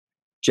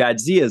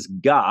Jadzia's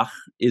Gach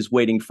is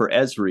waiting for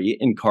Ezri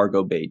in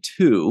Cargo Bay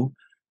 2.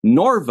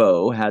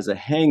 Norvo has a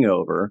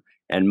hangover,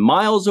 and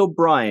Miles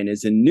O'Brien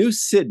is in New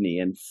Sydney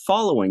and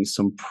following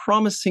some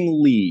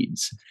promising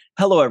leads.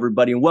 Hello,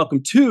 everybody, and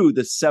welcome to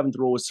the Seventh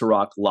Rule with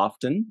Cirroc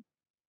Lofton.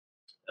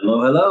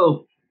 Hello,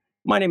 hello.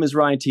 My name is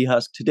Ryan T.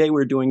 Husk. Today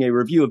we're doing a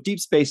review of Deep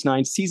Space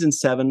Nine Season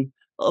 7,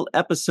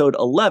 Episode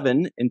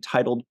 11,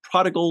 entitled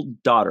Prodigal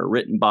Daughter,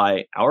 written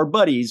by our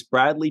buddies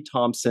Bradley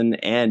Thompson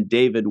and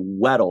David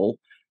Weddle,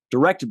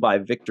 directed by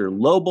Victor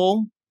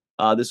Lobel.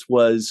 This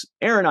was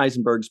Aaron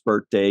Eisenberg's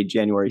birthday,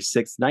 January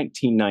 6th,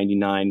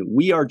 1999.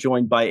 We are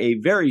joined by a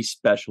very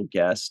special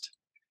guest,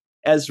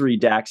 Ezri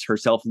Dax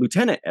herself,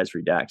 Lieutenant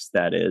Ezri Dax,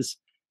 that is,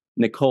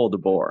 NICOLE DE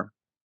BOER.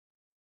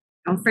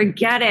 Don't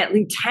forget it,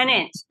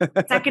 Lieutenant.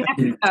 Second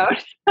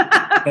episode.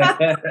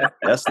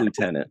 Yes,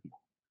 Lieutenant.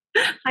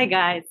 Hi,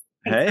 guys.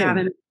 Thanks for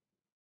having me.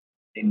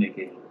 Hey,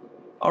 Nikki.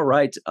 All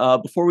right.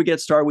 Before we get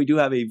started, we do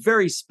have a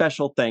very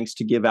special thanks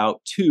to give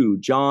out to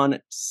John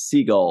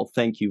Segal.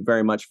 Thank you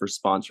very much for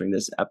sponsoring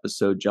this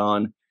episode,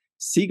 John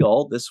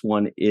Segal. This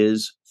one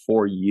is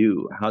for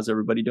you. How's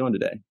everybody doing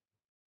today?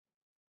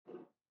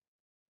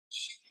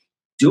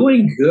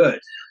 Doing good.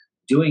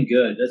 Doing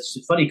good. That's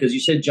funny because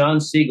you said John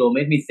Segal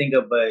made me think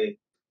of a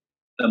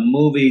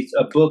movie,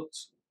 a book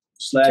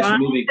 /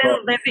 movie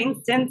called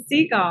Livingston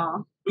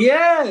Seagull.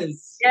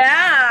 Yes.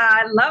 Yeah,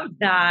 I love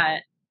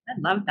that. I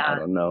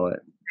don't know it.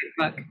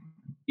 Great book.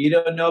 You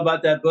don't know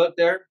about that book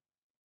there?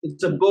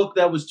 It's a book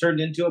that was turned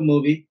into a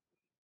movie.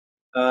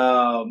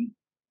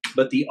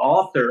 But the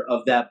author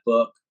of that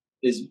book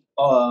is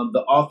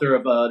the author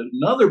of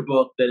another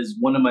book that is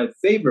one of my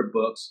favorite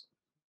books,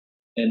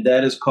 and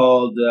that is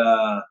called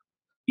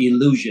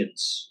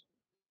Illusions.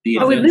 The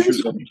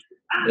Adventures of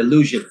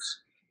Illusions.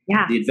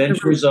 Yeah. The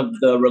Adventures of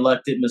the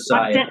Reluctant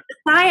Messiah. Reluctant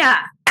Messiah.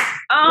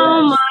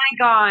 Oh my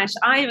gosh.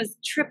 I was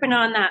tripping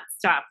on that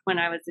stuff when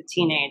I was a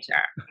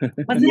teenager.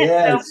 Wasn't it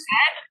so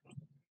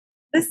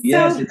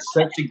good? It's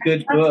such a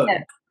good book.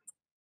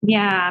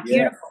 Yeah,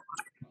 beautiful.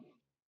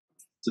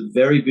 It's a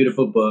very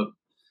beautiful book.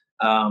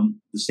 The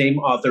same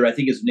author, I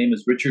think his name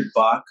is Richard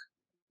Bach.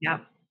 Yeah.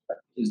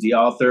 Is the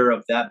author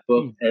of that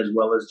book, as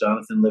well as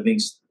Jonathan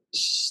Livingston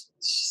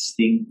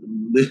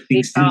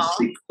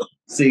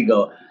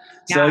Seagull.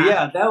 So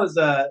that was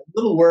a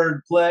little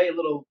word play, a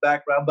little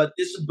background. But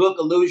this book,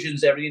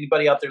 Illusions,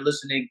 anybody out there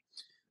listening,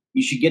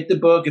 you should get the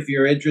book if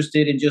you're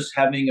interested in just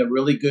having a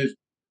really good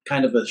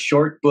kind of a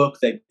short book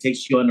that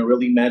takes you on a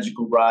really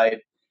magical ride.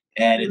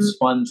 And it's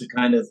fun to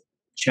kind of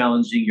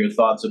challenging your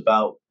thoughts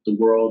about the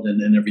world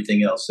and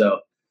everything else. So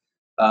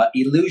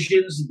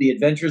Illusions, The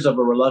Adventures of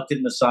a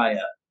Reluctant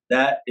Messiah.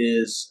 That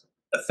is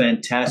a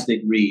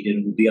fantastic read,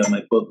 and it will be on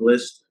my book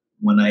list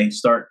when I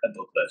start a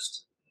book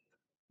list.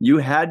 You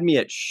had me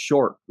at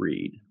short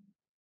read.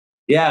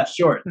 Yeah,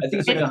 short. I think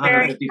it's like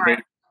 150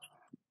 pages.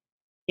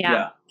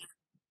 Yeah.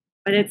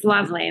 But it's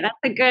lovely. That's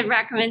a good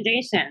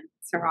recommendation,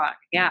 Cirroc.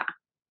 Yeah.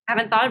 I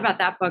haven't thought about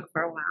that book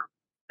for a while,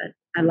 but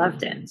I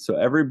loved it. So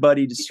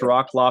everybody to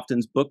Cirroc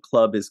Lofton's book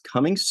club is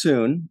coming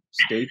soon.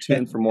 Stay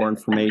tuned for more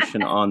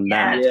information on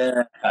that.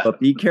 Yeah. But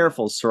be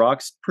careful.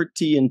 Cirroc's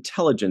pretty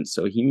intelligent,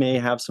 so he may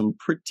have some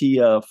pretty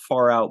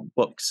far out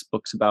books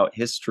about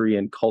history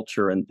and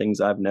culture and things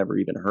I've never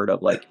even heard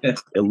of, like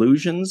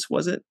Illusions,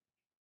 was it?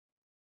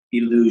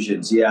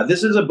 Illusions, yeah.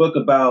 This is a book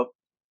about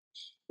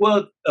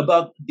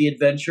the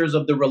adventures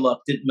of the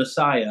reluctant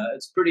Messiah.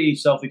 It's pretty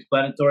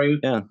self-explanatory.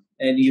 Yeah.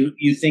 And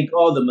you think,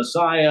 oh, the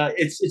Messiah,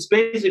 it's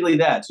basically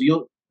that. So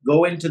you'll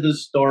go into the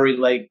story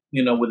with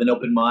an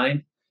open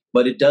mind,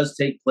 but it does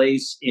take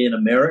place in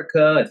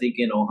America, I think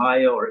in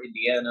Ohio or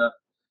Indiana.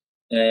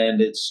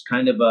 And it's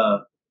kind of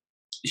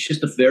it's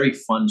just a very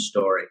fun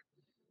story.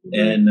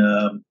 Mm-hmm.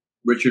 And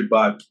Richard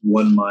Bach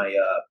won my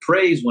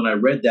praise when I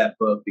read that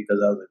book because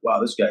I was like, wow,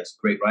 this guy's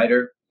a great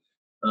writer.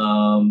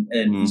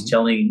 And he's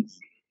telling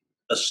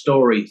a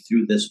story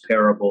through this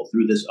parable,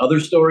 through this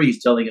other story,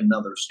 he's telling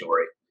another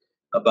story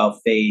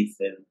about faith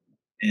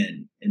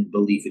and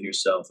belief in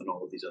yourself and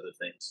all of these other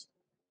things.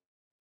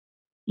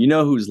 You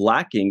know who's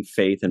lacking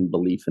faith and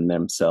belief in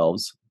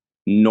themselves?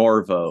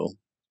 Norvo.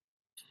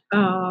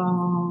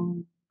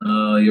 Oh.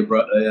 Your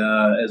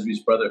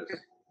Ezri's brother.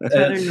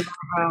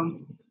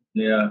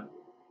 Yeah.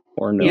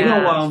 Or no. You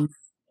know,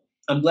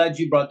 I'm glad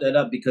you brought that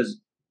up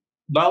because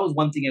that was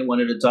one thing I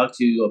wanted to talk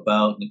to you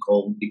about,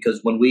 NICOLE,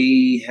 because when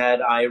we had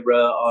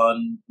Ira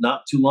on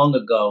not too long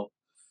ago,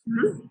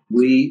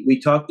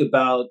 we talked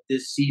about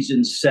this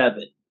season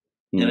 7,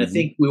 and I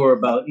think we were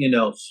about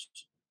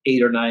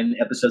 8 or 9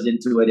 episodes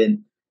into it,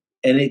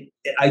 and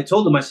I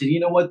told him, I said, you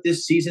know what,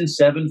 this season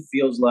 7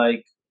 feels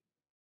like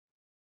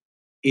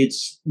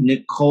it's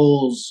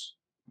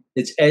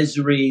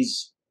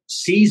Ezri's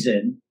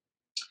season,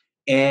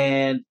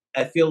 and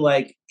I feel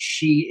like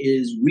she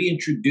is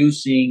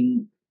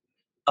reintroducing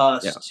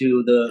us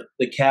to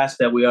the cast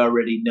that we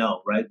already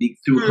know, right?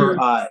 Through her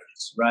eyes,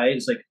 right?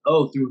 It's like,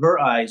 oh, through her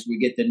eyes, we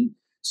get to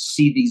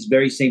see these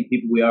very same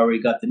people we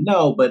already got to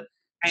know, but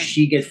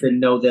she gets to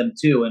know them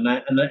too.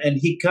 And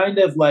he kind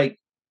of like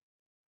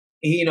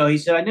he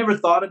said, I never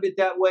thought of it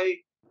that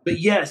way, but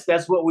yes,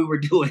 that's what we were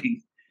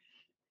doing.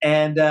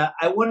 And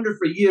I wonder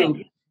for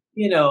you,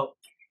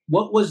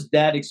 what was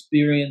that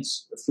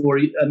experience for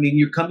you? I mean,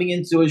 you're coming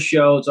into a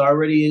show, it's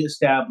already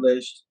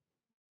established,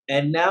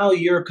 and now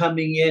you're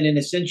coming in, and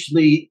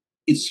essentially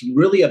it's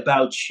really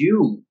about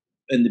you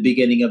in the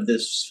beginning of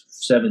this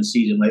 7th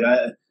season. Like,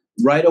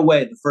 right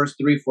away, the first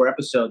 3-4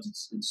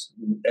 episodes, it's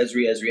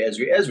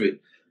Ezri.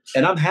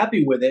 And I'm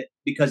happy with it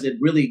because it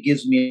really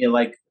gives me,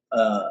 like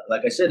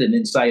I said, an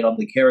insight on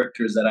the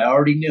characters that I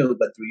already knew,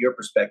 but through your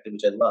perspective,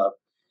 which I love.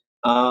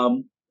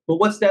 But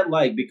what's that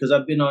like? Because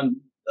I've been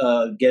on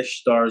guest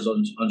stars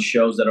on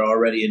shows that are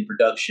already in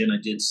production. I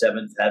did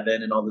Seventh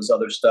Heaven and all this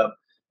other stuff,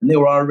 and they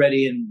were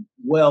already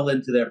well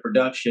into their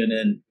production.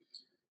 And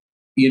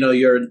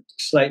you're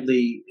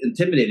slightly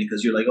intimidated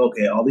because you're like,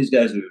 okay, all these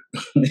guys are,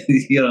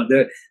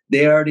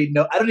 they already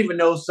know. I don't even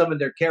know some of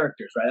their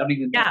characters, right? I don't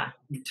even know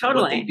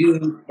totally what they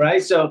do,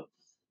 right? So,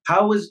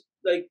 how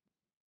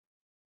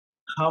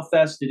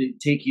fast did it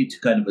take you to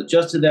kind of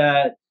adjust to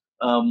that?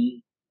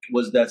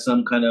 Was that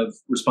some kind of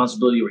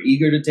responsibility you were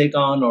eager to take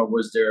on, or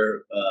was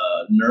there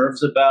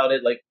nerves about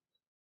it? Like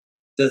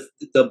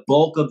the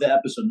bulk of the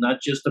episode,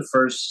 not just the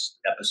first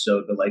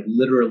episode, but like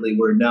literally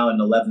we're now in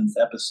 11th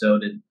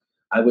episode, and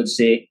I would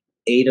say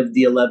 9 of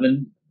the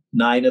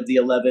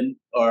 11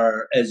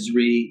 are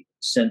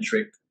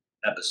Ezri-centric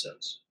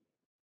episodes.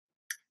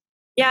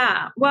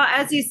 Yeah. Well,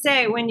 as you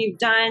say, when you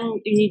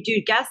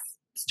do guest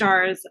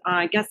spots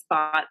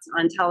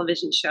on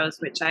television shows,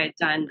 which I had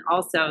done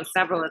also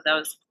several of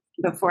those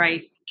before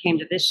I came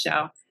to this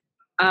show.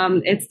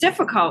 It's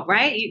difficult,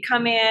 right? You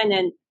come in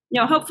and,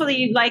 hopefully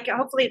you like it.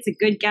 Hopefully it's a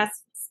good guest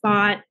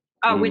spot,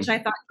 which I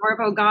thought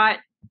Corvo got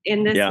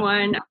in this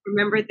one. I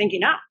remember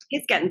thinking,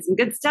 he's getting some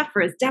good stuff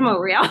for his demo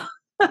reel.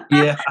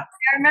 Yeah.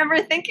 I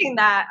remember thinking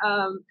that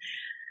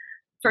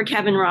for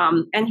Kevin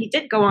Rom. And he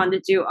did go on to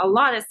do a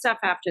lot of stuff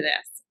after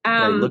this. He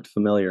looked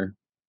familiar.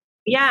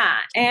 Yeah.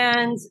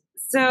 And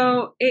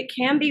so it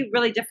can be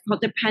really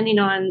difficult depending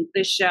on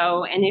the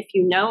show. And if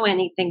you know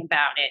anything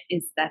about it,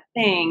 is the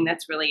thing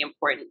that's really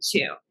important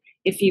too.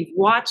 If you've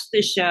watched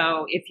the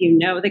show, if you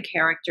know the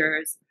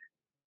characters,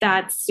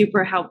 that's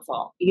super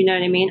helpful. You know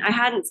what I mean? I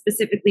hadn't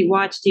specifically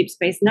watched Deep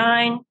Space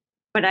Nine,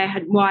 but I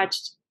had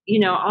watched,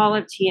 all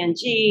of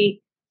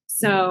TNG.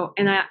 So,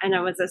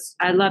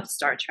 I love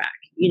Star Trek,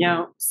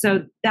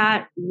 so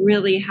that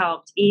really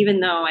helped, even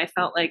though I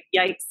felt like,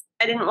 yikes,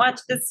 I didn't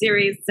watch this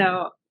series.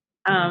 So,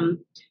 and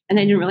I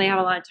didn't really have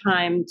a lot of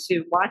time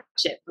to watch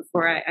it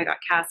before I got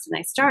cast and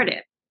I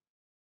started.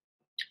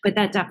 But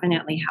that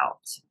definitely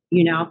helped,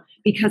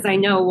 because I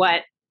know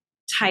what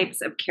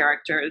types of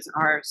characters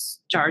are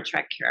Star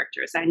Trek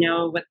characters. I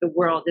know what the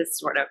world is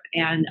sort of,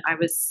 and I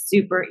was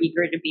super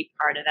eager to be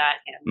part of that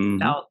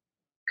and felt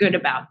good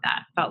about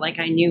that. Felt like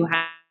I knew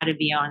how to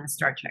be on a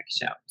Star Trek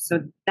show. So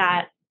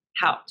that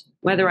helped.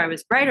 Whether I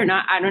was right or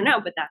not, I don't know,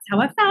 but that's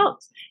how I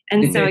felt.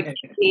 And so it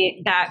gave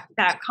me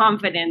that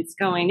confidence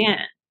going in.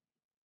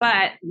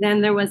 But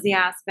then there was the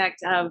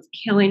aspect of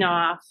killing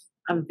off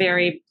a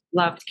very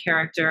loved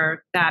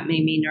character that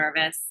made me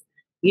nervous,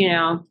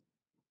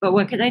 but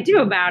what could I do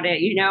about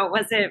it?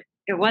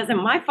 It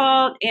wasn't my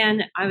fault.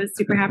 And I was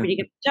super happy to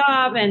get the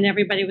job, and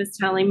everybody was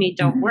telling me,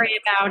 don't worry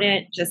about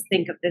it. Just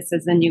think of this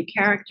as a new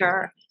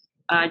character.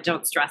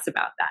 Don't stress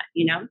about that,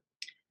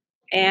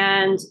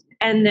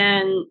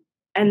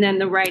 and then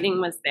the writing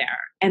was there,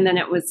 and then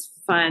it was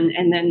fun.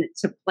 And then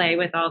to play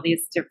with all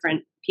these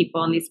different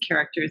people and these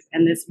characters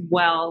and this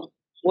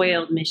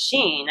well-oiled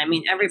machine. I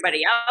mean,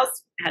 everybody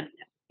else has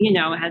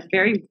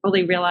very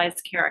fully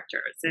realized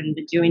characters and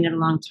been doing it a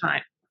long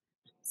time.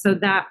 So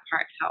that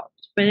part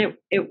helped. But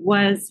it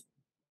was,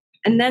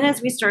 and then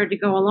as we started to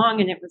go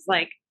along, and it was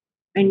like,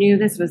 I knew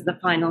this was the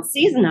final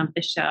season of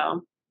the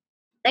show.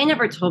 They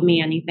never told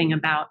me anything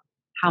about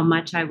how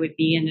much I would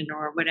be in it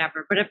or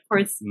whatever. But of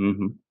course,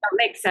 that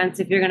makes sense.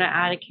 If you're going to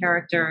add a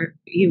character,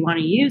 you want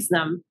to use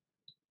them.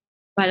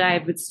 But I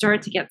would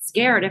start to get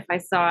scared if I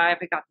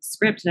got the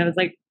script and I was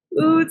like,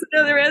 ooh, it's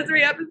another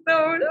Ezri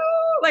episode.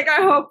 Ooh, like,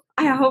 I hope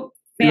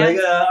fans.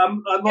 Like,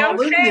 I'm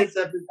all in this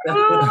episode.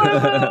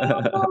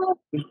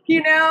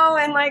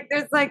 And like,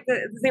 there's like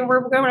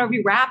we're going to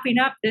be wrapping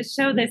up this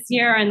show this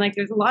year, and like,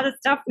 there's a lot of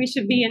stuff we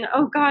should be in.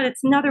 Oh God,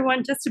 it's another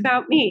one just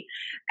about me.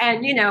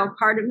 And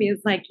part of me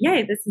is like,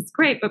 yay, this is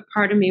great, but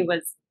part of me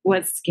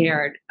was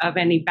scared of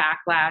any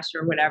backlash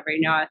or whatever.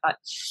 I thought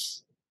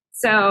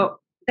so.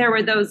 There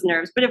were those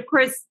nerves, but of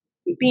course,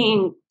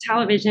 being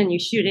television, you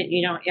shoot it,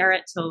 you don't air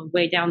it till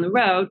way down the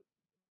road.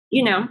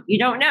 You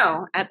don't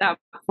know at that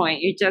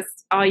point.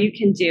 All you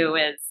can do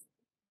is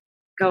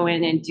go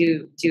in and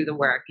do the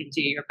work and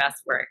do your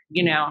best work,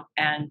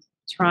 and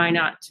try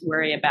not to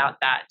worry about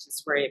that.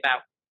 Just worry about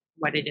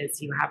what it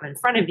is you have in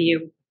front of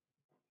you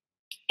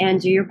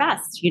and do your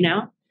best,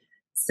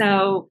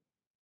 So,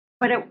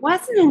 but it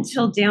wasn't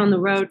until down the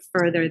road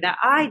further that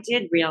I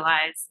did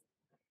realize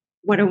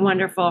what a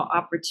wonderful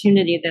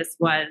opportunity this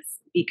was,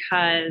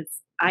 because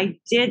I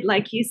did,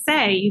 like you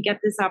say, you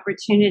get this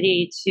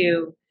opportunity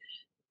to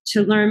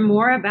to learn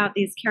more about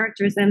these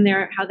characters and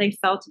how they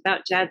felt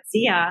about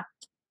Jadzia.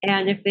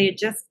 And if they had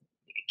just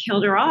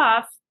killed her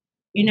off,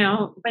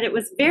 but it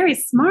was very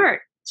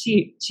smart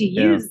to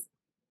use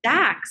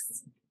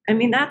Dax. I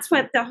mean, that's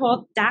what the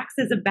whole Dax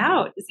is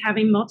about, is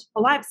having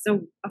multiple lives.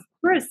 So of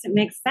course it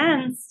makes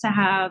sense to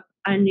have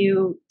a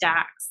new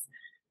Dax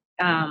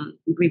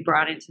be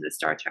brought into the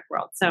Star Trek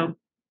world. So,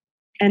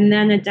 and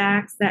then a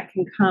Dax that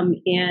can come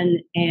in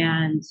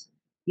and,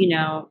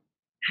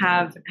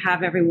 have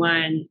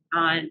everyone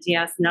on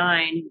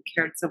DS9 who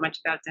cared so much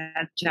about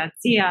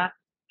Jadzia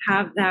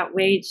have that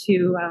way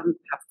to have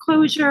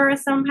closure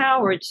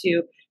somehow, or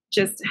to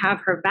just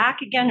have her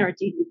back again, or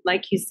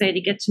like you say,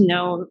 to get to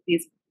know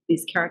these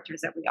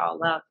characters that we all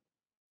love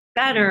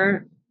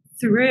better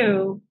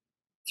through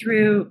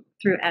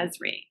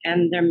Ezri,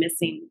 and they're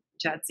missing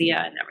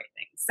Jadzia and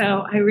everything.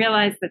 So I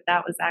realized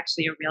that was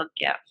actually a real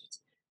gift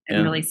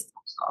and really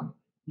special,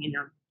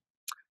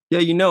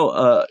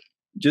 Yeah,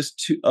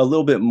 just a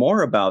little bit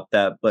more about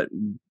that, but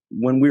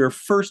when we were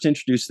first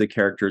introduced to the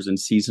characters in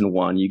season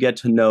 1, you get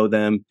to know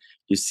them,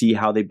 you see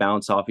how they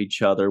bounce off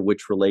each other,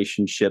 which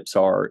relationships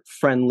are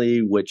friendly,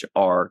 which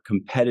are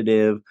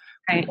competitive,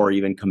 right, or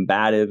even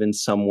combative in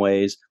some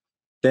ways.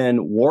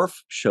 Then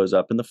Worf shows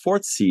up in the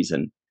 4th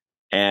season,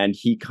 and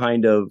he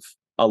kind of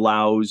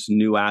allows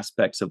new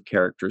aspects of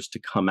characters to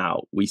come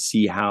out. We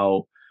see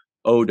how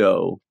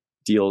Odo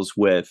deals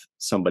with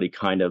somebody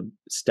kind of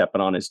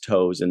stepping on his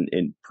toes and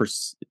in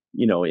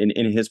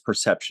his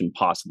perception,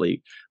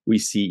 possibly. We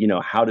see,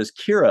 how does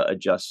Kira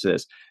adjust to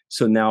this?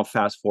 So now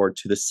fast forward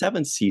to the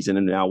 7th season,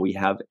 and now we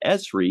have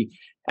Ezri.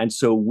 And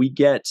so we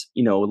get,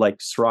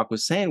 like Cirroc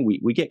was saying,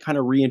 we get kind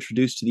of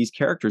reintroduced to these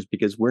characters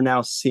because we're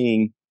now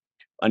seeing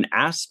an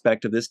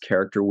aspect of this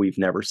character we've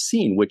never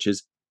seen, which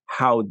is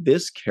how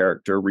this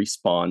character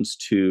responds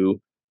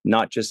to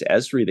not just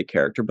Ezri, the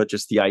character, but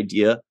just the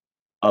idea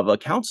of a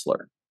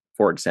counselor,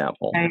 for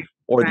example,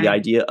 or the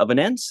idea of an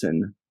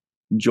ensign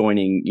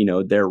joining,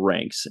 their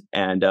ranks,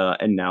 and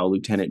now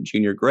lieutenant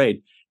junior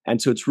grade.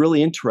 And so it's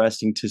really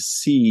interesting to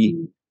see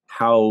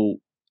how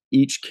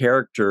each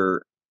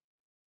character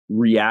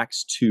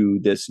reacts to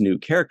this new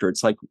character.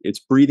 It's like it's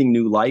breathing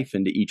new life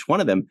into each one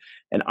of them.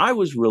 And I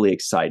was really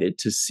excited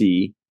to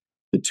see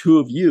the two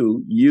of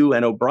you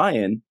and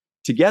O'Brien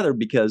together,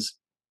 because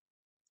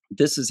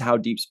this is how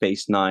Deep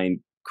Space Nine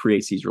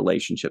creates these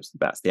relationships the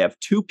best. They have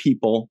two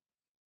people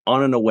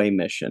on an away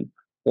mission,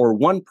 or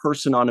one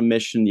person on a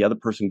mission, the other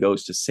person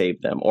goes to save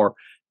them, or,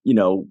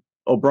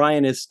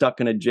 O'Brien is stuck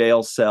in a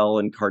jail cell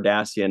in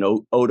Cardassia and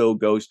Odo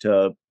goes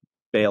to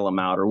bail him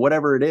out, or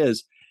whatever it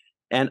is.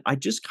 And I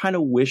just kind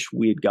of wish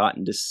we had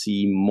gotten to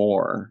see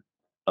more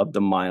of the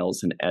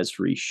Miles and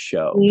Ezri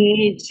show.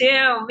 Me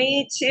too.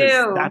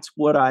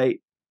 When I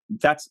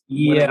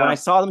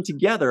saw them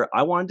together,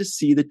 I wanted to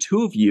see the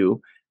two of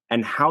you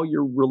and how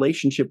your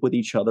relationship with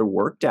each other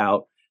worked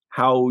out,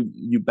 how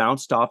you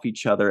bounced off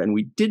each other. And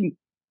we didn't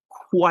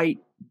quite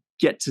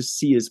get to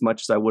see as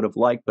much as I would have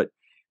liked. But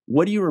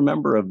what do you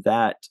remember of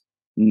that,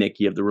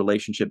 Nikki, of the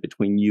relationship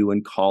between you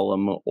and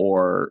Colm,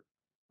 or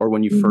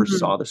when you first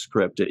saw the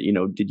script?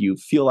 Did you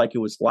feel like it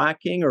was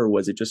lacking, or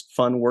was it just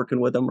fun working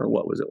with them, or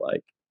what was it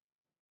like?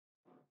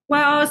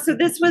 Well, so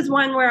this was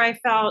one where I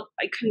felt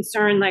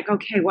concerned, like,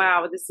 okay,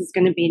 wow, this is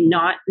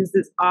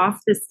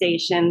off the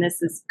station.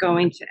 This is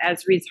going to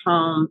Ezri's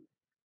home.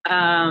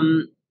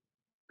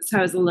 So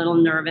I was a little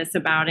nervous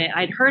about it.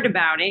 I'd heard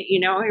about it,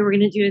 hey, we're going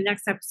to do the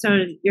next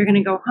episode. You're going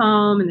to go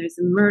home and there's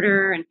a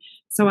murder. And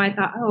so I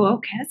thought, oh,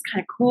 okay, that's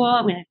kind of cool.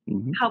 I'm going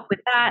to help with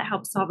that,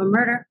 help solve a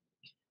murder.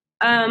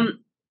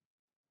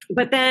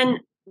 But then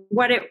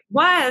what it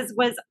was,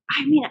 I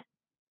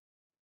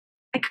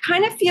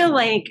kind of feel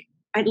like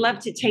I'd love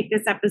to take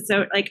this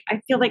episode. Like,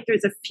 I feel like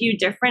there's a few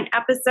different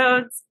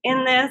episodes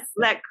in this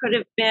that could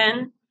have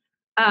been,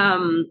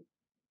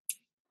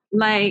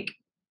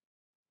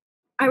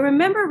 I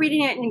remember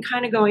reading it and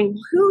kind of going,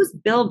 who's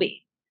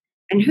Bilby?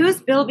 And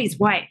who's Bilby's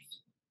wife?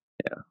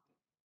 Yeah.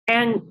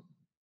 And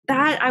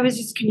that, I was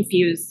just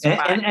confused.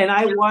 And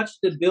I watched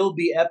the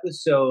Bilby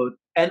episode,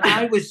 and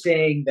I was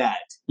saying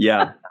that.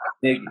 Yeah.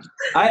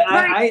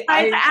 I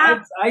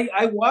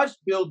watched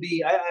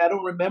Bilby. I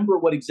don't remember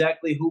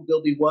who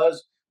Bilby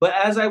was, but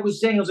as I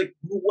was saying, I was like,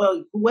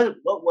 well, what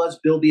was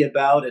Bilby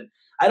about? And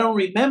I don't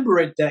remember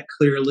it that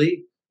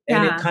clearly.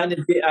 And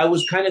I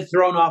was kind of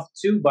thrown off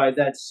too by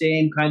that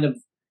same kind of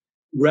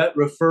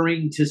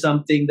referring to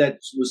something that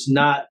was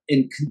not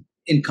in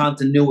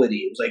continuity.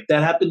 It was like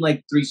that happened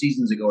like 3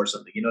 seasons ago or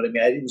something. You know what I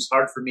mean? It was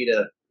hard for me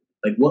to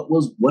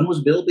when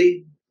was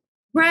Bilby?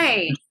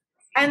 Right.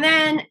 And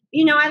then,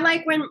 I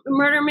like when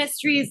murder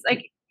mysteries,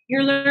 like,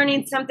 you're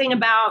learning something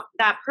about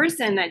that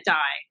person that died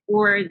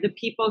or the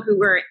people who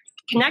were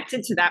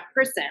connected to that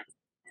person.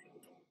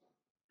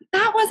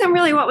 That wasn't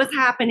really what was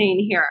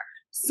happening here.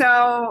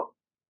 So,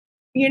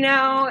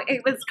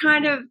 it was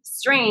kind of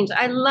strange.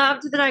 I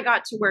loved that I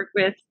got to work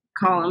with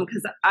Colm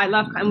because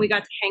and we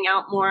got to hang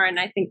out more. And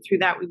I think through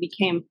that we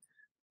became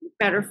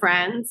better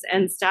friends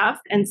and stuff.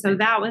 And so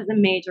that was a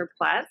major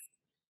plus.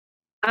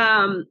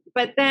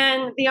 But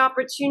then the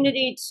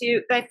opportunity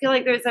I feel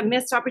like there's a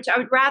missed opportunity. I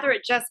would rather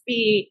it just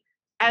be,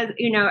 as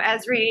you know,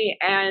 Ezri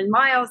and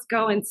Miles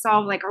go and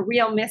solve like a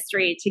real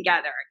mystery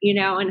together, you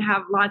know, and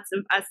have lots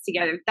of us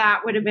together.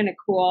 That would have been a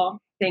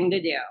cool thing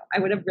to do. I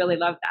would have really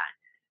loved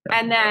that.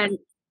 And then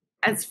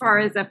as far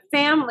as a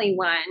family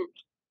one,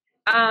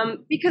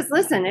 because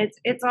listen,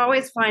 it's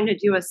always fine to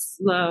do a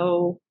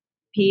slow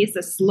piece,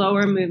 a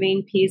slower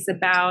moving piece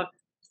about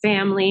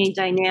family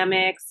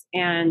dynamics,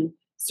 and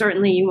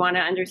certainly you want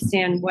to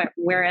understand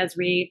where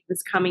Ezri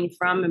was coming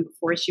from and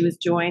before she was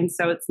joined.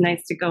 So it's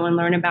nice to go and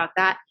learn about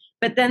that.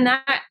 But then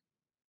that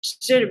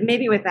should,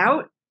 maybe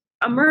without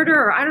a murder,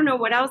 or I don't know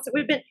what else it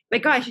would have been.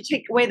 But gosh, you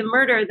take away the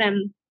murder,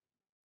 then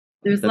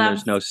there's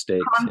no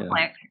stakes. Conflict.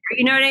 Yeah.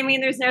 You know what I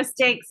mean? There's no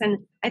stakes. And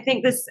I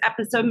think this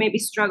episode maybe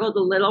struggled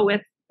a little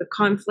with the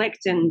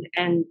conflict and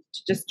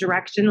just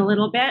direction a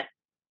little bit.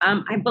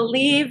 I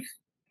believe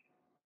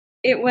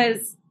it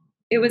was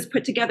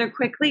put together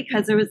quickly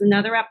because there was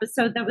another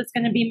episode that was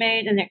going to be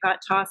made and it got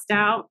tossed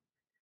out.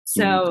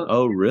 So,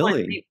 oh,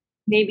 really?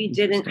 Maybe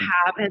didn't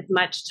have as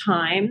much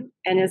time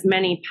and as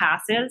many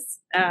passes.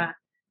 I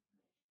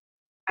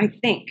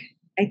think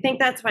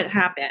that's what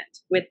happened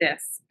with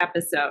this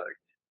episode.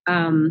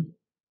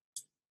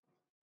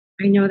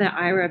 I know that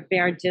Ira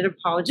Bear did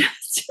apologize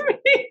to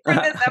me for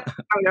this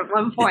episode at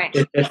one point.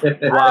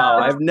 Wow,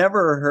 I've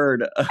never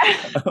heard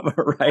of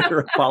a writer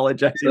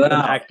apologizing to an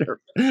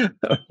actor.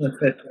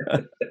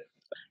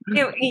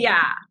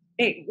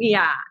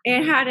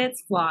 It had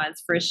its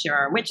flaws for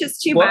sure, which is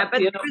too bad. But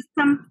there was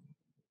some.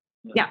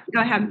 Yeah, go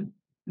ahead.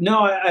 No,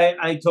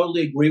 I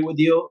totally agree with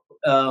you.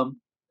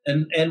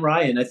 And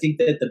Ryan, I think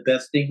that the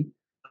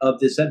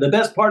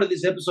best part of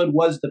this episode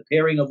was the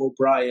pairing of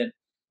O'Brien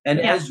and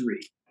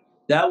Ezri.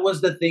 That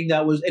was the thing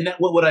and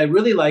what I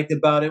really liked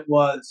about it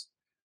was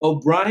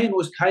O'Brien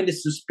was kind of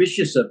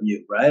suspicious of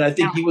you, right? I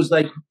think he was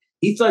like,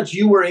 he thought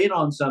you were in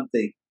on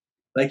something.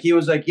 Like he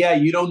was like, yeah,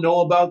 you don't know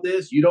about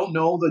this. You don't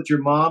know that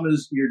your mom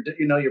is your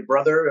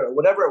brother or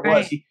whatever it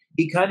was.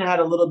 He kind of had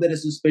a little bit of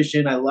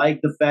suspicion. I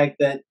like the fact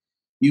that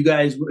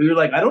you're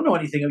like, I don't know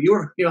anything.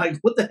 You're like,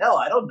 what the hell?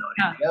 I don't know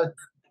anything.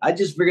 I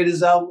just figured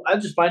this out.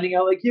 I'm just finding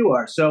out like you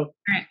are. So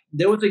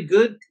there was a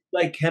good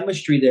like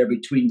chemistry there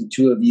between the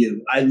two of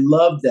you. I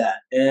love that.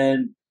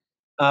 And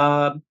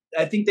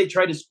I think they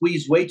tried to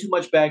squeeze way too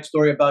much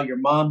backstory about your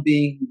mom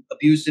being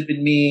abusive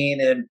and mean.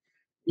 And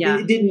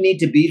it didn't need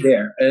to be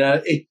there.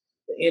 And it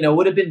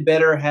would have been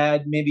better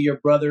had maybe your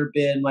brother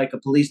been like a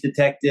police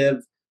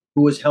detective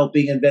who was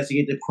helping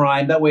investigate the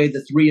crime. That way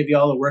the three of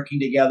y'all are working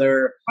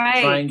together,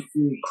 trying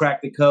to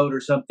crack the code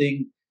or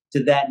something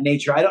to that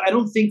nature. I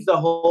don't think the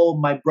whole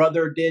my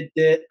brother did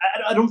that.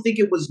 I don't think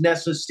it was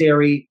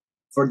necessary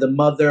for the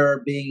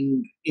mother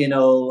being, an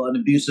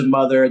abusive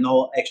mother and the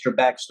whole extra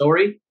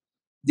backstory.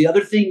 The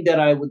other thing that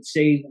I would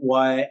say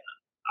why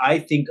I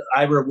think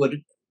Ira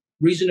would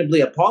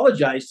reasonably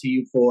apologize to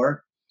you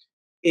for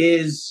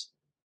is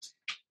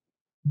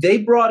they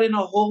brought in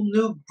a whole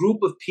new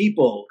group of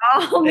people.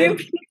 All new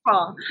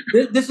people.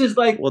 This is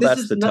like, well,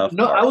 that's the tough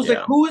part. I was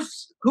like,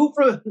 who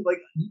for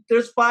like?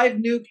 There's 5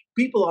 new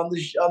people on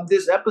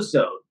this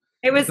episode.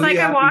 It was like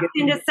I walked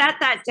into set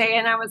that day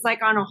and I was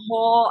like on a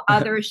whole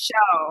other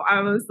show.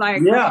 I was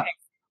like, okay,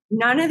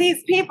 none of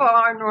these people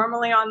are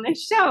normally on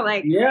this show.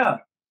 Like,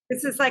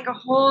 this is like a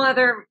whole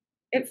other.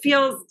 It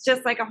feels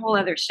just like a whole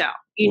other show.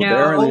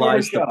 Therein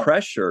lies the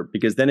pressure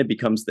because then it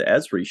becomes the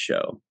Ezri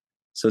show.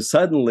 So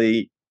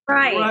suddenly.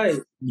 Right.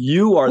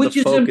 You are the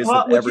focus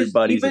of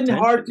everybody's attention. Which is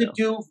even hard to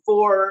do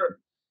for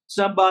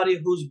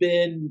somebody who's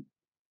been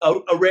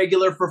a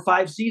regular for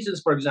 5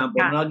 seasons, for example.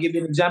 Yeah. And I'll give you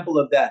an example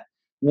of that.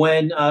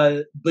 When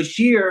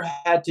Bashir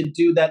had to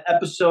do that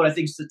episode, I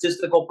think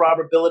statistical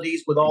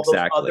probabilities with all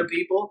those other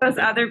people.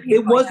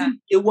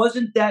 It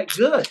wasn't that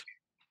good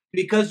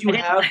because you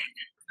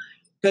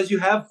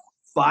have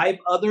 5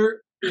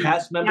 other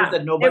cast members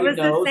that nobody knows.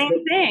 It was the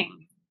same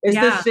thing. It's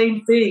the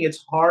same thing.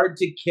 It's hard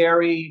to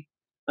carry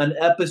an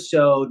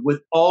episode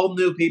with all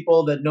new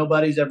people that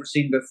nobody's ever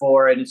seen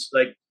before, and it's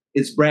like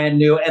it's brand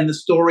new, and the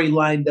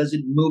storyline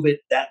doesn't move it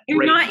that You're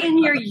great. not in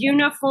your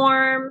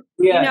uniform.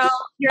 Yes.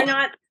 You're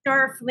not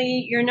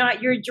Starfleet.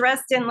 You're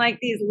dressed in like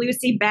these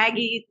loosey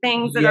baggy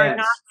things that are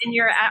not, and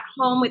you're at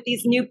home with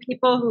these new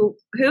people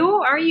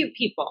who are you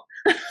people?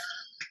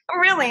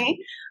 Really?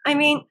 I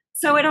mean,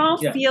 so it all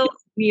feels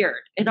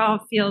weird. It all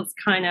feels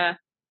kind of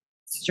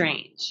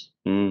strange.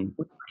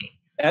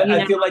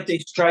 I feel like they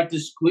tried to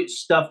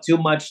stuff too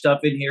much stuff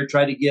in here,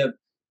 try to give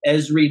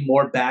Ezri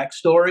more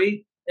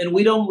backstory. And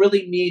we don't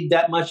really need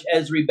that much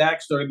Ezri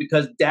backstory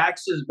because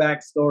Dax's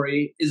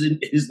backstory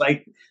is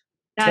like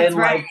 10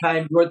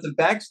 lifetimes worth of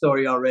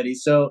backstory already.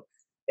 So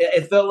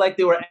it felt like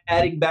they were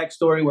adding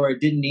backstory where it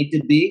didn't need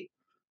to be.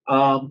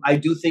 I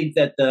do think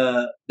that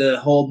the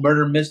whole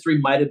murder mystery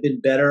might have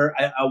been better.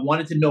 I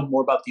wanted to know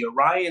more about the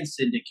Orion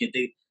Syndicate.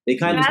 They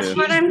kind of that's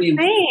what I'm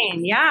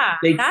saying. Yeah,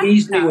 they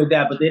teased me with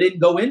that, but they didn't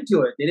go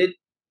into it. It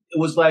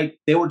was like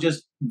they were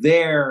just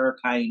there,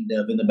 kind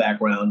of in the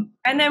background.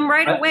 And then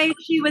right away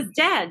she was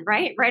dead.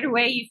 Right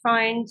away you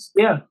find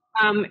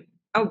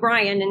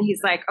O'Brien, and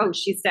he's like, "Oh,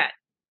 she's dead."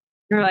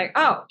 You're like,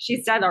 "Oh,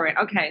 she's dead already."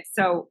 Okay,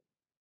 so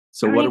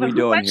what are we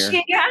doing here? She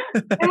again?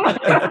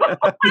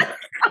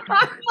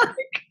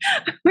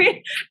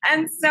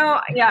 And so,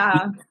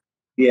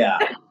 yeah.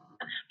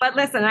 But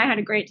listen, I had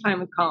a great time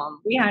with Colm.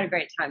 We had a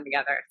great time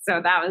together,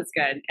 so that was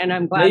good, and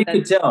I'm glad. You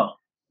could tell.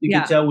 You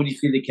could tell when you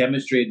see the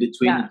chemistry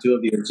between the two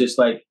of you. It's just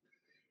like,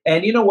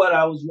 and you know what?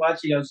 I was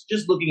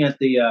just looking at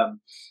the.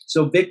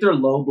 So Victor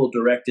Lobo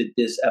directed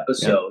this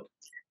episode,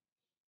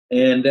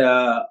 and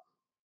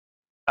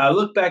I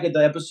look back at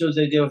the episodes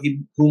they did.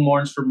 Who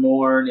Mourns for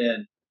Morn,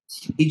 and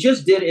he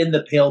just did In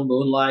the Pale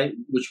Moonlight,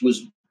 which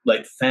was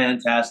like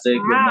fantastic.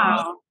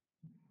 Wow.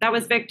 That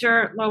was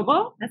Victor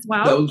Lobo as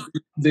well? That was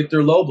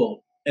Victor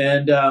Lobo.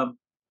 And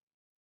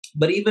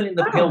but even in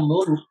the Pale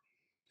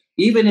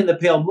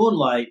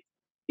Moonlight,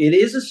 it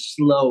is a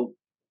slow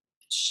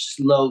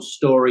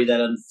story that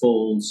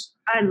unfolds.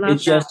 I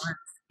love that.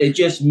 It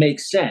just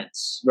makes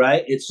sense,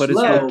 right? It's slow,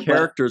 it's with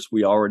characters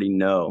we already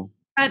know.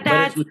 But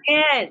that's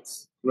it.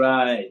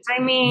 Right.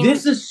 I mean,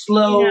 this is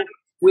slow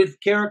with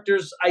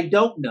characters I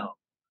don't know.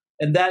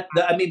 And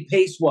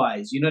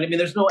pace-wise, you know what I mean?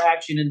 There's no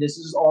action in this.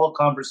 This is all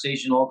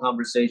conversation.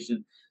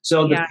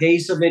 So the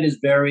pace of it is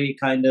very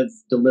kind of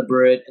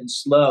deliberate and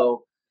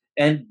slow.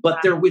 But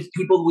they're with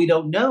people we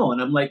don't know.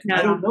 And I'm like,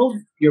 I don't know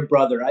your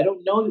brother. I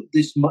don't know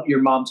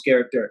your mom's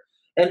character.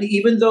 And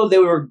even though they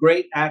were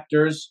great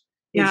actors,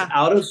 it's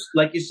out of,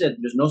 like you said,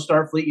 there's no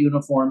Starfleet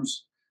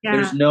uniforms. Yeah.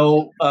 There's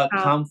no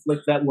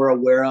conflict that we're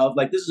aware of.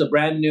 Like, this is a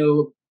brand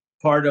new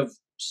part of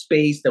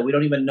space that we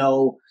don't even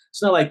know.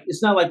 It's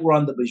not like we're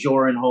on the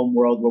Bajoran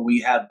homeworld where we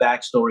have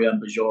backstory on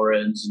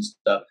Bajorans and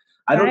stuff.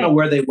 I don't know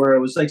where they were. It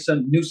was like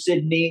some New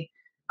Sydney.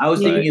 I was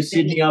thinking of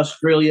Sydney,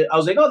 Australia. I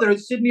was like, they're in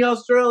Sydney,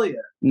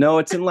 Australia. No,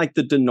 it's in like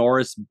the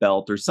Dolores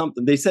Belt or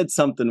something. They said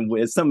something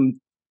with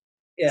some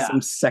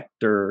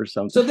sector or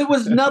something. So there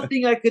was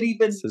nothing I could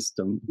even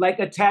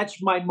attach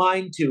my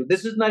mind to.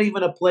 This is not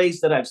even a place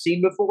that I've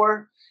seen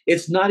before.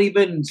 It's not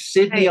even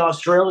Sydney,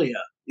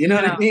 Australia. You know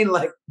what I mean?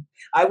 Like,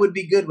 I would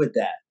be good with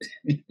that.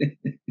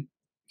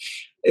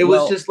 It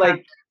was just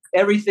like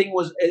everything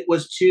was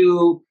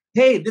too,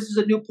 hey, this is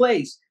a new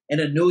place and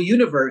a new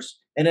universe.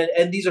 And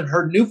these are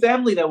her new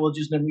family that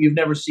you've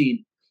never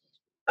seen.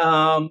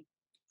 I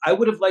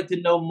would have liked to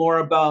know more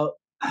about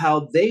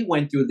how they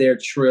went through their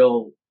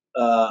Trill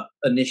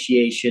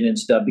initiation and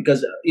stuff,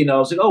 because I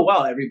was like, oh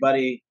wow,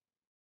 everybody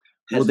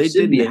has well, they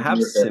didn't have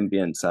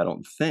symbionts, I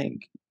don't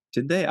think.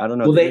 Did they? I don't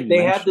know. Well,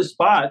 they had the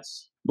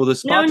spots. Well, the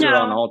spots are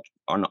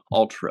on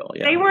all Trill.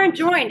 Yeah, they weren't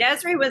joined.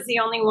 Ezri was the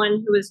only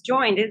one who was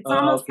joined. It's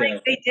almost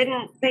like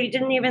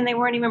they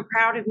weren't even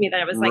proud of me that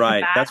it was like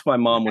right. That's why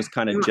Mom was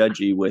kind of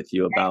judgy with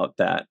you about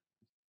that.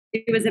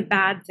 It was a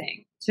bad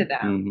thing to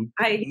them.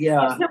 Mm-hmm.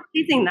 There's no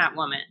pleasing that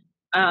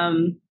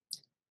woman.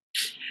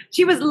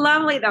 She was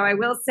lovely, though. I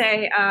will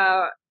say,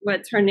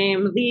 what's her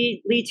name?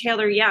 Lee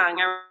Taylor Young.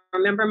 I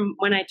remember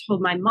when I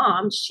told my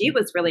mom, she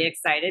was really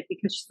excited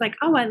because she's like,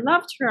 oh, I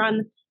loved her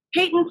on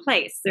Peyton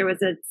Place. There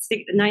was a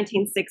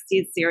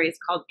 1960s series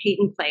called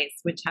Peyton Place,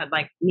 which had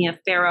like Mia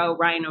Farrow,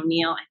 Ryan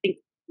O'Neal. I think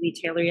Lee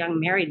Taylor Young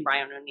married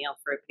Ryan O'Neal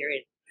for a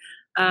period.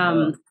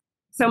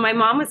 So my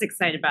mom was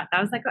excited about that.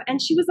 I was like, oh, and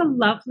she was a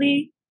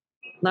lovely,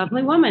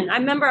 lovely woman. I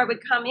remember I would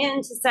come in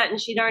to set and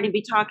she'd already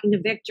be talking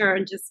to Victor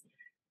and just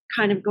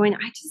kind of going,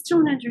 I just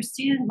don't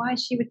understand why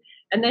she would.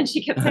 And then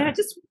she kept saying, I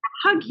just want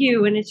to hug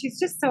you. And she's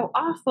just so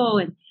awful.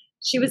 And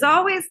she was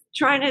always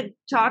trying to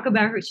talk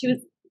about her. She was,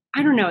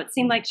 I don't know, it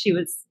seemed like she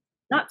was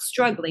not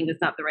struggling is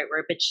not the right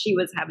word, but she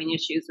was having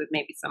issues with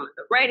maybe some of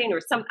the writing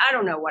or some, I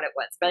don't know what it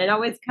was, but it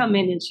always come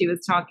in and she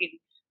was talking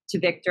to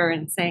Victor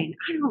and saying,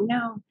 I don't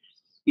know.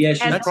 Yeah,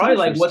 she's probably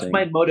like, "What's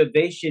my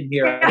motivation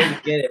here? I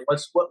don't get it.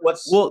 What's?"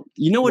 Well,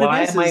 you know what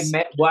why it is?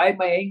 Why am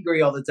I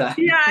angry all the time?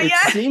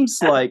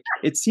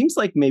 It seems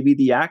like maybe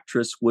the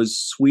actress was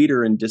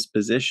sweeter in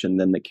disposition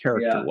than the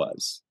character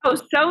was. Oh,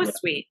 so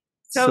sweet,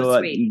 so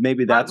sweet.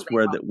 Maybe that's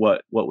where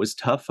what was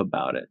tough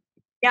about it.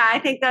 Yeah, I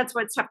think that's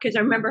what's tough because I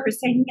remember her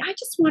saying, "I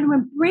just want to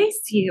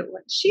embrace you,"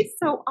 and she's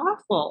so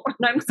awful,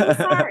 and I'm so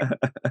sorry.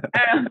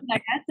 And I'm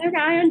like, "That's okay.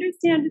 I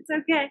understand. It's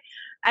okay."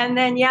 And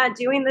then,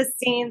 doing the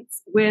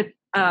scenes with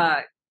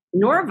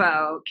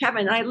Norvo,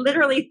 Kevin, I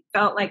literally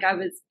felt like I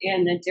was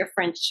in a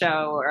different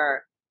show,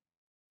 or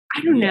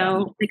I don't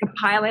know, like a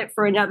pilot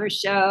for another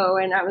show.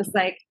 And I was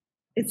like,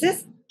 is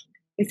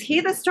he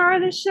the star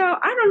of this show?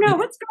 I don't know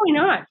what's going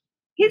on.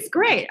 He's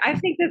great. I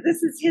think that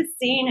this is his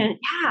scene, and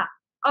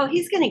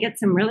he's going to get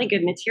some really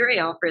good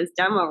material for his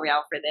demo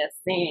reel for this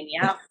scene.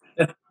 Yeah.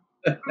 But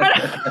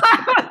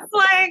I was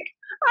like,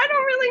 I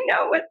don't really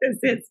know what this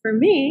is for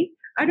me.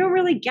 I don't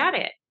really get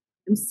it.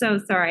 I'm so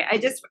sorry. I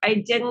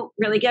didn't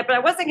really get, but I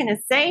wasn't going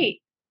to say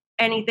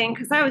anything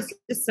because I was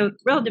just so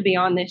thrilled to be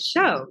on this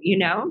show,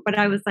 but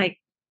I was like,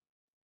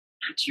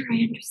 not sure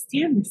I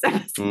understand this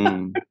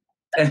episode.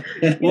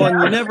 Well,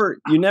 and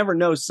you never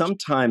know.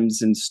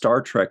 Sometimes in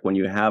Star Trek, when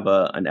you have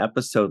an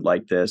episode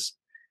like this,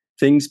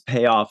 things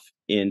pay off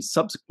in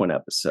subsequent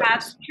episodes.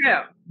 That's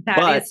true.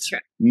 That is true.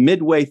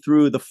 Midway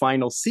through the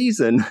final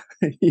season,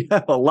 you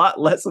have a lot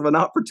less of an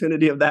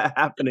opportunity of that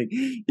happening.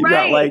 You've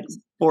got like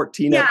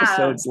 14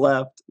 episodes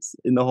left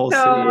in the whole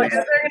series. Is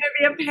there going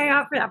to be a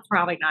payoff for that?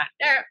 Probably not.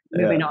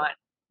 Moving on.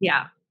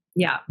 Yeah.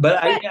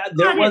 But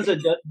there was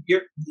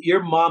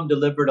your mom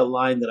delivered a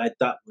line that I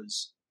thought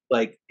was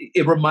like,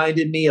 it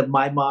reminded me of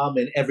my mom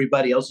and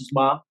everybody else's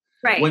mom.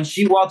 Right. When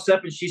she walks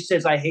up and she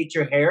says, "I hate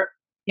your hair."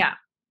 Yeah.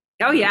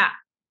 Oh yeah.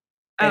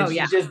 And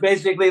she's just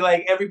basically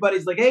like,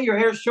 everybody's like, "Hey, your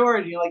hair's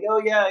short," and you're like,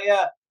 "Oh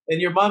yeah." And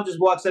your mom just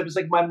walks up. It's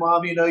like my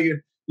mom.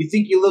 You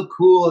think you look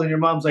cool, and your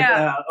mom's like,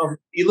 "Oh,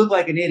 you look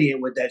like an idiot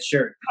with that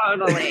shirt."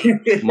 Totally.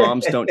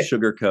 Moms don't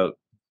sugarcoat.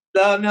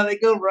 No, they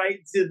go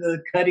right to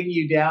the cutting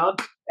you down.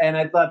 And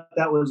I thought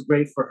that was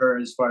great for her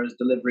as far as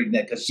delivering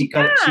that, because she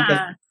cut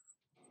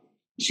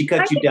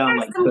you down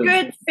like some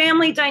good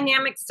family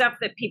dynamic stuff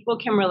that people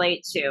can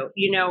relate to,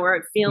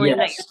 or feeling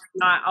that you're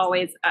not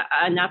always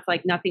enough,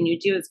 like nothing you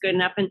do is good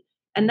enough.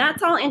 And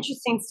that's all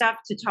interesting stuff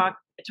to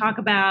talk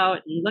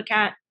about and look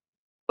at.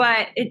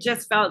 But it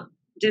just felt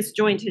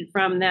disjointed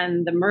from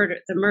then the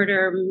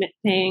murder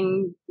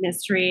thing,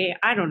 mystery.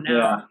 I don't know.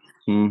 Yeah.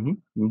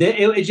 Mm-hmm.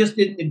 It just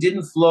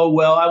didn't flow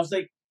well. I was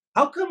like,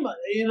 how come,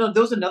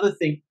 there was another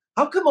thing.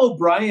 How come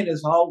O'Brien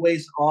is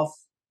always off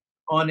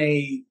on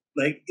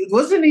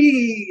wasn't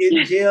he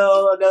in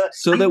jail?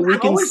 So that we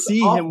can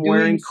see him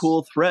wearing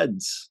cool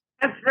threads.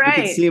 That's right.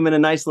 We can see him in a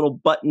nice little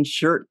button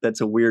shirt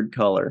that's a weird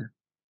color.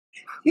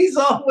 He's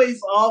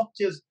always off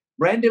just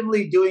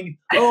randomly doing,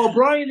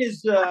 O'Brien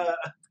is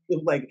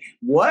like,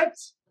 what?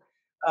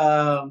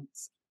 And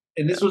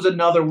this was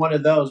another one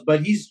of those,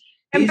 but he's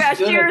and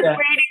Bashir's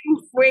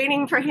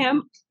waiting for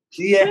him.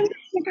 Yeah. To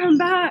come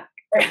back.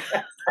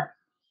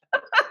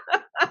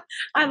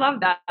 I love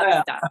that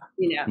stuff,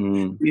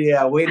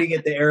 Yeah, waiting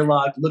at the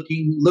airlock,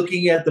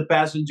 looking at the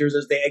passengers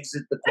as they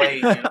exit the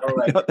plane.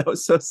 That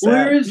was so sad.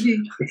 Where is he?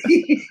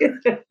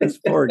 This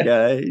poor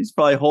guy. He's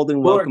probably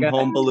holding welcome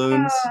home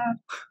balloons.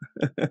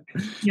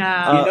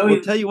 Yeah.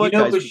 We'll tell you what,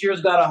 guys.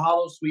 Bashir's got a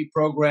Holosuite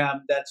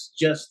program that's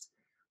just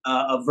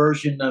a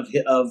version of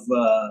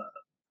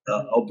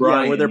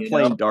O'Brien. Yeah, where they're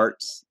playing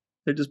darts.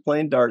 They're just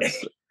playing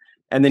darts.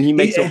 And then he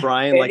makes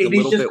O'Brien like a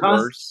little bit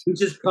worse. He's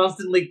just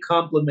constantly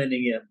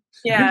complimenting him.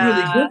 Yeah. You're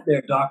really good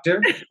there,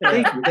 doctor.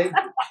 Thank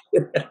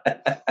you.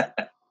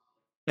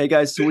 Hey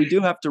guys, so we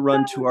do have to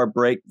run to our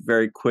break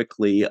very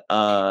quickly.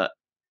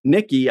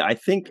 Nikki, I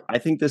think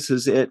this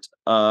is it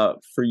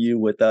for you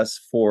with us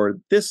for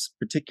this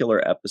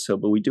particular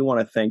episode, but we do want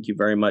to thank you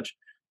very much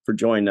for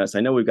joining us.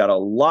 I know we've got a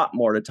lot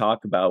more to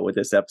talk about with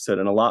this episode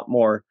and a lot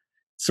more.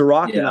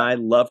 Cirroc and I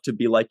love to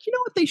be like, you know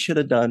what they should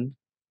have done?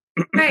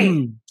 Right,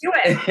 do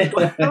it.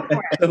 Go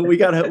for it. we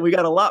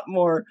got a lot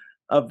more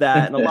of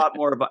that and a lot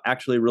more of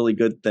actually really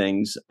good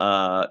things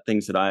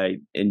that I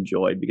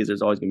enjoyed, because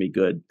there's always going to be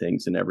good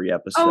things in every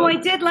episode. Oh, I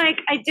did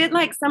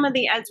like some of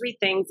the Ezri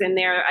things in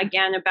there,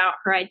 again, about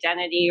her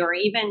identity or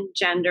even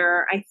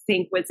gender. I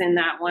think was in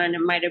that one. It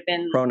might have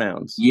been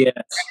pronouns. Yes.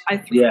 I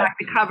threw back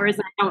the covers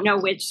and I don't know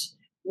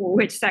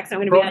which sex I'm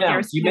going to be at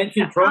there. You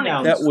mentioned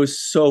pronouns. That was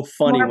so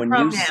funny when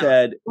you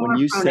said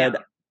pronouns.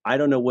 I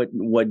don't know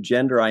what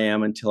gender I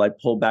am until I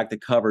pulled back the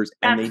covers,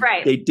 and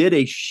they did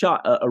a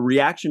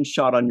reaction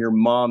shot on your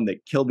mom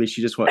that killed me.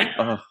 She just went,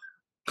 oh.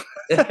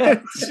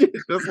 She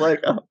was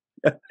like, oh.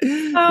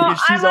 Because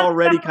she's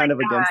already kind of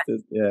against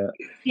this. Yeah.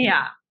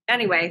 Yeah.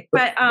 Anyway,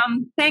 but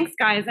thanks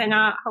guys, and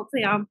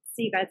hopefully I'll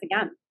see you guys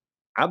again.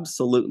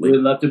 Absolutely. We'd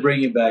love to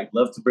bring you back.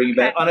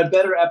 On a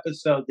better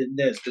episode than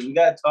this, because we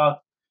got to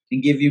talk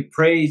and give you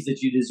praise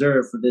that you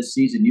deserve for this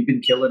season. You've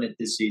been killing it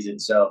this season,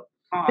 so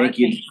thank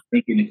you,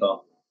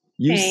 Nicole.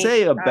 You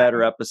say a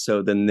better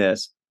episode than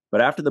this, but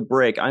after the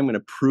break, I'm going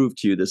to prove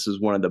to you this is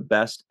one of the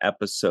best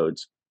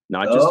episodes,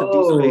 not just of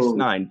Deep Space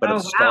Nine, but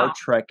of Star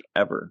Trek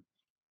ever.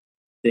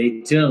 Stay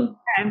tuned.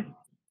 Okay.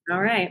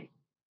 All right.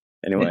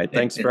 Anyway,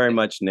 thanks very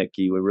much,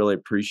 Nikki. We really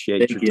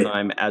appreciate your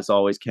time. As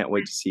always, can't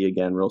wait to see you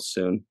again real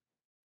soon.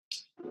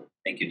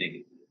 Thank you,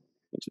 Nikki.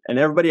 And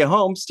everybody at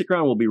home, stick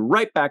around. We'll be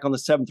right back on the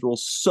Seventh Rule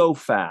so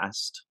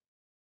fast.